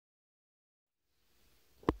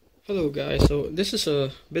Hello guys, so this is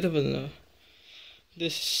a bit of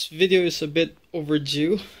this video is a bit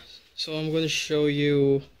overdue, so I'm going to show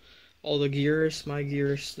you all the gears, my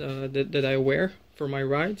gears that I wear for my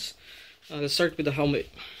rides. Let's start with the helmet.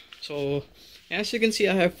 So as you can see,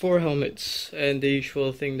 I have 4 helmets, and the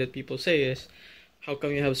usual thing that people say is, how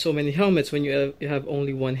come you have so many helmets when you have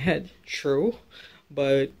only one head? True,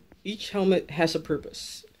 but each helmet has a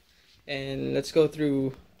purpose, and let's go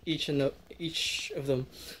through each of them.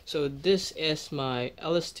 So this is my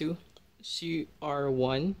LS2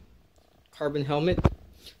 CR1 carbon helmet.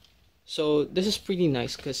 So this is pretty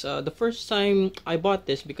nice because the first time I bought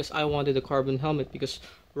this because I wanted a carbon helmet because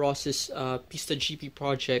Ross's Pista GP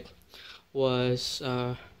project was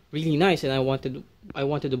really nice, and I wanted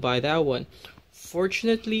to buy that one.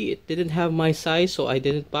 Fortunately, it didn't have my size, so I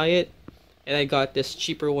didn't buy it, and I got this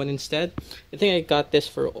cheaper one instead. I think I got this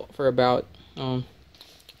for about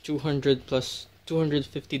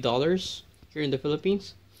 $250 here in the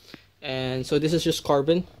Philippines. And so this is just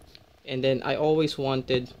carbon, and then I always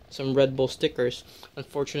wanted some Red Bull stickers.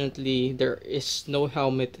 Unfortunately, there is no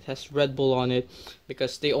helmet that has Red Bull on it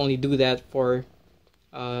because they only do that for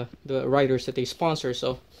the riders that they sponsor.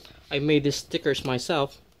 So I made these stickers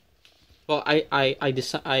myself. Well,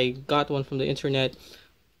 I got one from the internet,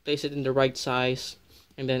 placed it in the right size,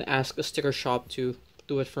 and then asked a sticker shop to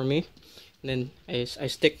do it for me. And then I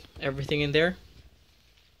stick everything in there.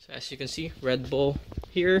 So as you can see, Red Bull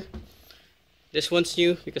here. This one's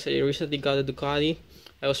new because I recently got a Ducati.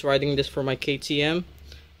 I was riding this for my KTM,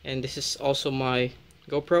 and this is also my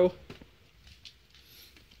GoPro.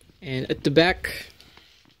 And at the back,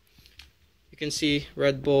 you can see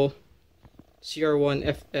Red Bull CR1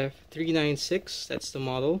 FF396. That's the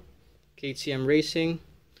model. KTM Racing,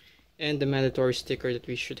 and the mandatory sticker that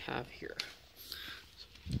we should have here.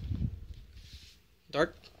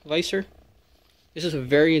 Dark visor. This is a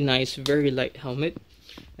very nice, very light helmet.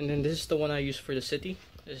 And then this is the one I use for the city.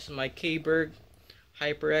 This is my K-Berg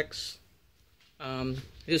HyperX. This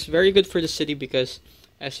is very good for the city because,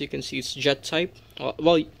 as you can see, it's jet type.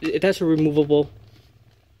 Well, it has a removable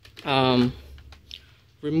thing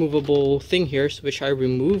here, which I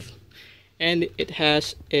removed, and it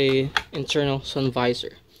has a internal sun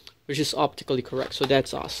visor, which is optically correct. So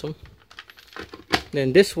that's awesome.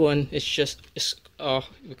 Then this one is just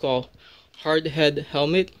we call hard head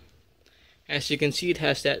helmet. As you can see, it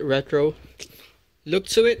has that retro look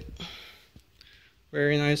to it.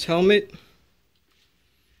 Very nice helmet.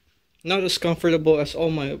 Not as comfortable as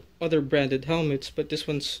all my other branded helmets, but this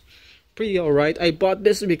one's pretty alright. I bought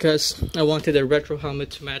this because I wanted a retro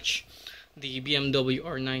helmet to match the BMW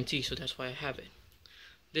R90, so that's why I have it.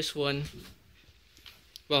 This one,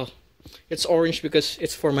 well, it's orange because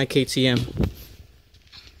it's for my KTM.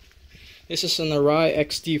 This is an Arai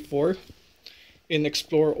XT4 in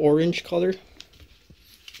Explore orange color.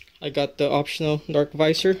 I got the optional dark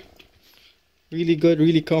visor. Really good,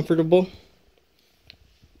 really comfortable.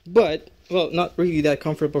 But, well, not really that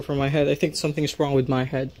comfortable for my head. I think something's wrong with my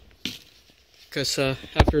head. Because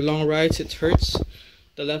after long rides, it hurts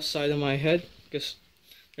the left side of my head because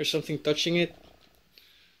there's something touching it.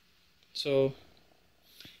 So,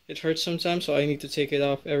 it hurts sometimes, so I need to take it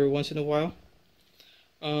off every once in a while.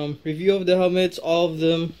 Review of the helmets, all of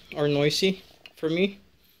them are noisy for me.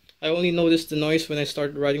 I only noticed the noise when I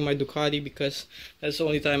started riding my Ducati because that's the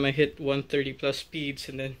only time I hit 130 plus speeds,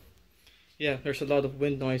 and then yeah, there's a lot of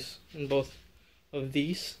wind noise in both of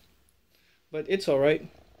these. But it's alright,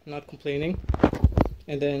 I'm not complaining.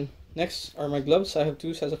 And then next are my gloves. I have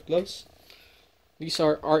 2 sets of gloves. These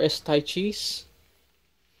are RS Tai Chi's.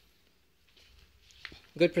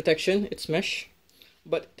 Good protection, it's mesh,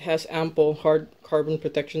 but it has ample hard carbon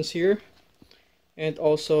protections here, and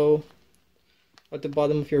also at the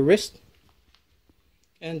bottom of your wrist.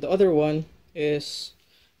 And the other one is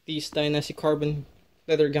these Dynasty carbon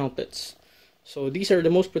leather gauntlets. So these are the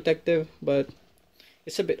most protective, but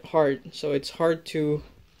it's a bit hard, so it's hard to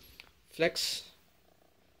flex,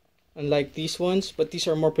 unlike these ones, but these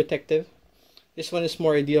are more protective. This one is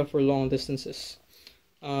more ideal for long distances.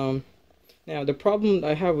 Now the problem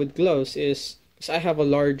I have with gloves is I have a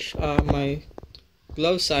large, my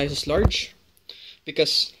glove size is large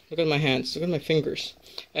because look at my hands, look at my fingers.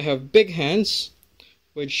 I have big hands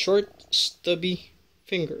with short, stubby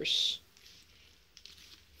fingers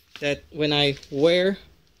that when I wear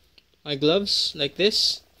my gloves like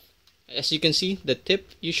this, as you can see, the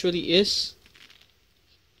tip usually is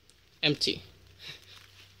empty.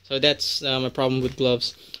 So that's my problem with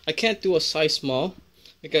gloves. I can't do a size small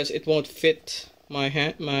because it won't fit my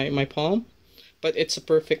hand, my palm, but it's a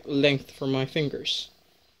perfect length for my fingers.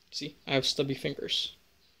 See, I have stubby fingers.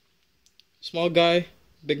 Small guy,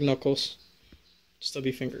 big knuckles,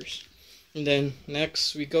 stubby fingers. And then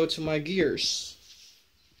next we go to my gears.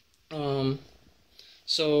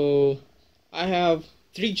 So I have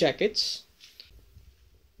 3 jackets.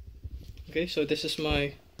 Okay, so this is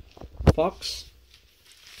my Fox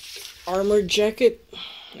armor jacket.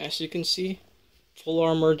 As you can see, full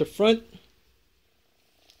armor at the front,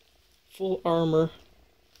 full armor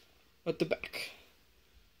at the back,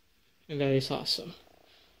 and that is awesome.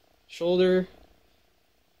 Shoulder,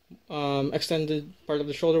 extended part of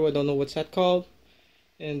the shoulder. I don't know what's that called.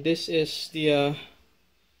 And this is the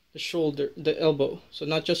shoulder, the elbow. So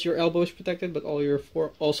not just your elbow is protected, but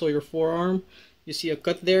also your forearm. You see a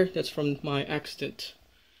cut there? That's from my accident,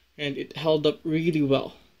 and it held up really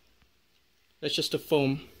well. That's just the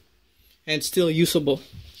foam, and still usable.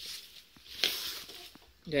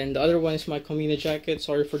 Then the other one is my Comina jacket.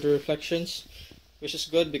 Sorry for the reflections, which is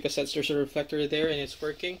good because there's a reflector there and it's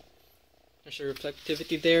working. There's a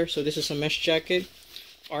reflectivity there. So this is a mesh jacket.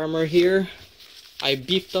 Armor here. I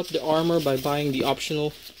beefed up the armor by buying the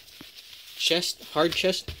optional chest, hard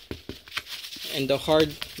chest, and the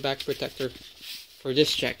hard back protector for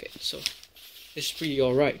this jacket. So it's pretty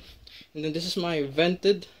alright. And then this is my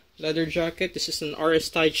vented leather jacket. This is an RS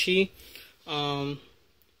Tai Chi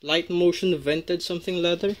light motion vented something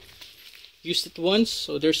leather. Used it once,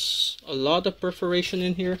 so there's a lot of perforation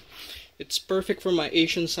in here. It's perfect for my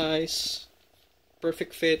Asian size.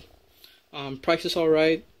 Perfect fit. Price is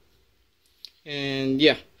alright. And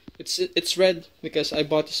yeah, it's red because I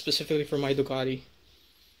bought it specifically for my Ducati.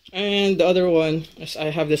 And the other one is I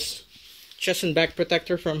have this chest and back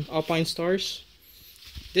protector from Alpine Stars.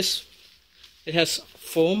 It has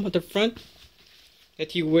foam at the front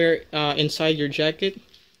that you wear inside your jacket.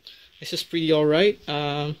 This is pretty alright.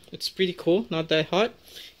 It's pretty cool, not that hot.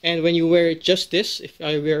 And when you wear it just this, if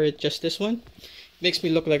I wear it just this one, it makes me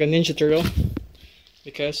look like a Ninja Turtle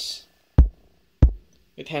because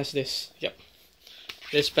it has this. Yep,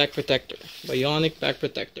 this back protector, bionic back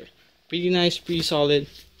protector. Pretty nice, pretty solid.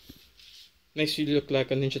 Makes you look like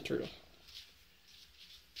a Ninja Turtle.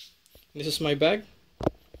 This is my bag.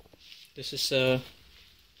 This is a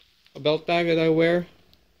belt bag that I wear.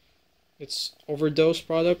 It's Overdose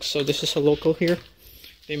products, so this is a local here.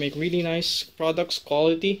 They make really nice products,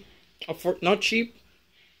 quality, not cheap.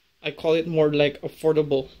 I call it more like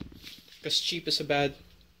affordable, because cheap is a bad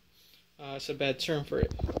term for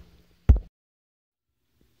it.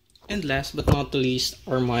 And last but not the least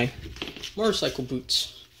are my motorcycle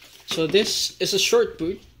boots. So this is a short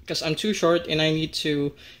boot because I'm too short and I need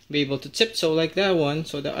to be able to tiptoe like that one,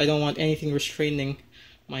 so that I don't want anything restraining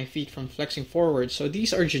my feet from flexing forward. So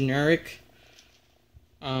these are generic.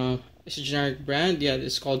 It's a generic brand. Yeah,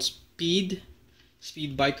 it's called Speed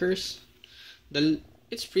Bikers.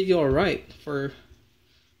 It's pretty alright for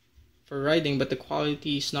riding, but the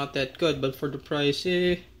quality is not that good. But for the price,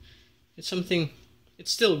 it's something.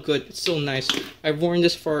 It's still good. It's still nice. I've worn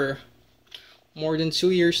this for more than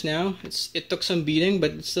 2 years now. It took some beating,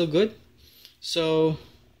 but it's still good. So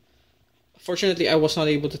fortunately, I was not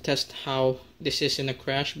able to test how this is in a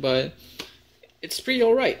crash, but it's pretty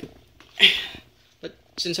alright. But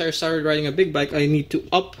since I started riding a big bike, I need to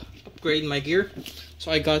upgrade my gear.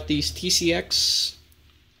 So I got these TCX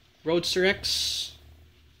Roadster X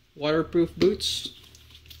waterproof boots,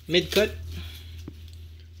 mid-cut.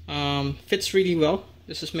 Fits really well.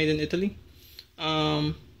 This is made in Italy.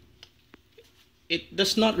 It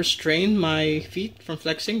does not restrain my feet from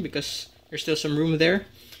flexing because there's still some room there.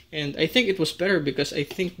 And I think it was better because I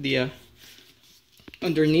think the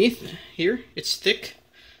underneath here, it's thick.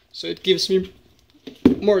 So it gives me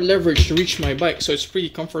more leverage to reach my bike. So it's pretty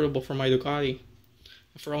comfortable for my Ducati,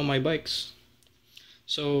 for all my bikes.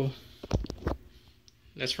 So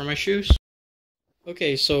that's for my shoes.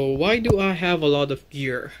 Okay, so why do I have a lot of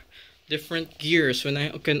gear? Different gears when I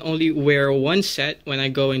can only wear one set when I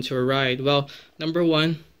go into a ride? Well, number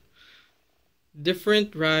one,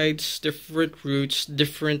 different rides, different routes,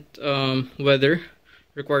 different weather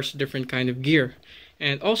requires a different kind of gear.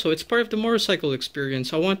 And also, it's part of the motorcycle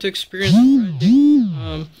experience. I want to experience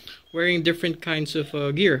riding, wearing different kinds of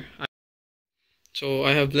gear. So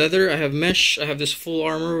I have leather, I have mesh, I have this full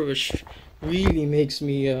armor, which really makes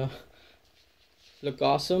me look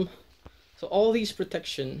awesome. So all these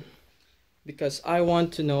protection, because I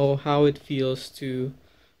want to know how it feels to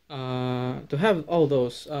have all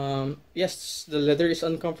those. Yes, the leather is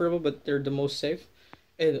uncomfortable, but they're the most safe,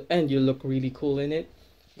 and you look really cool in it.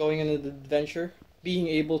 Going on an adventure, being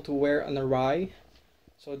able to wear an Arai,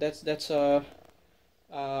 so that's to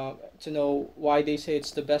know why they say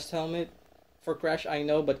it's the best helmet. For crash, I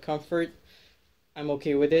know, but comfort, I'm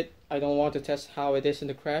okay with it. I don't want to test how it is in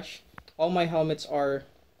the crash. All my helmets are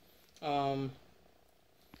Um,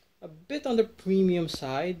 a bit on the premium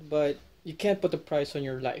side, but you can't put a price on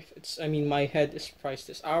your life. I mean, my head is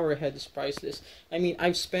priceless. Our head is priceless. I mean,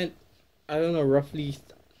 I've spent, I don't know, roughly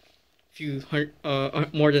few hundred,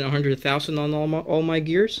 more than 100,000 on all my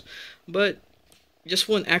gears, but just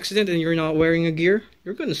one accident and you're not wearing a gear,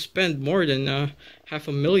 you're gonna spend more than half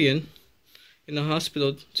a million in the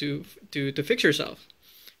hospital to fix yourself,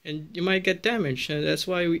 and you might get damaged. And that's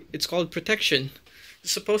why it's called protection.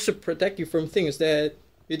 It's supposed to protect you from things that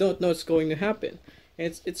you don't know it's going to happen.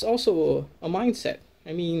 And it's also a mindset.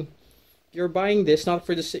 I mean, you're buying this not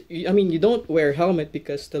for the. I mean, you don't wear helmet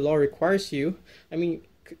because the law requires you. I mean,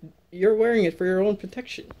 you're wearing it for your own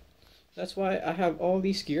protection. That's why I have all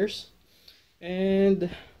these gears. And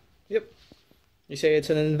yep, you say it's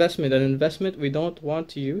an investment. An investment we don't want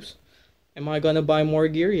to use. Am I gonna buy more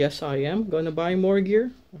gear? Yes, I am gonna buy more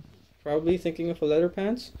gear. Probably thinking of a leather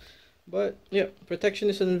pants. But yeah, protection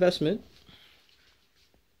is an investment.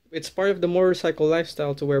 It's part of the motorcycle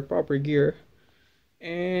lifestyle to wear proper gear.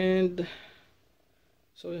 And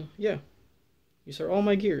so yeah, these are all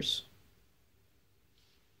my gears.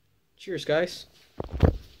 Cheers, guys.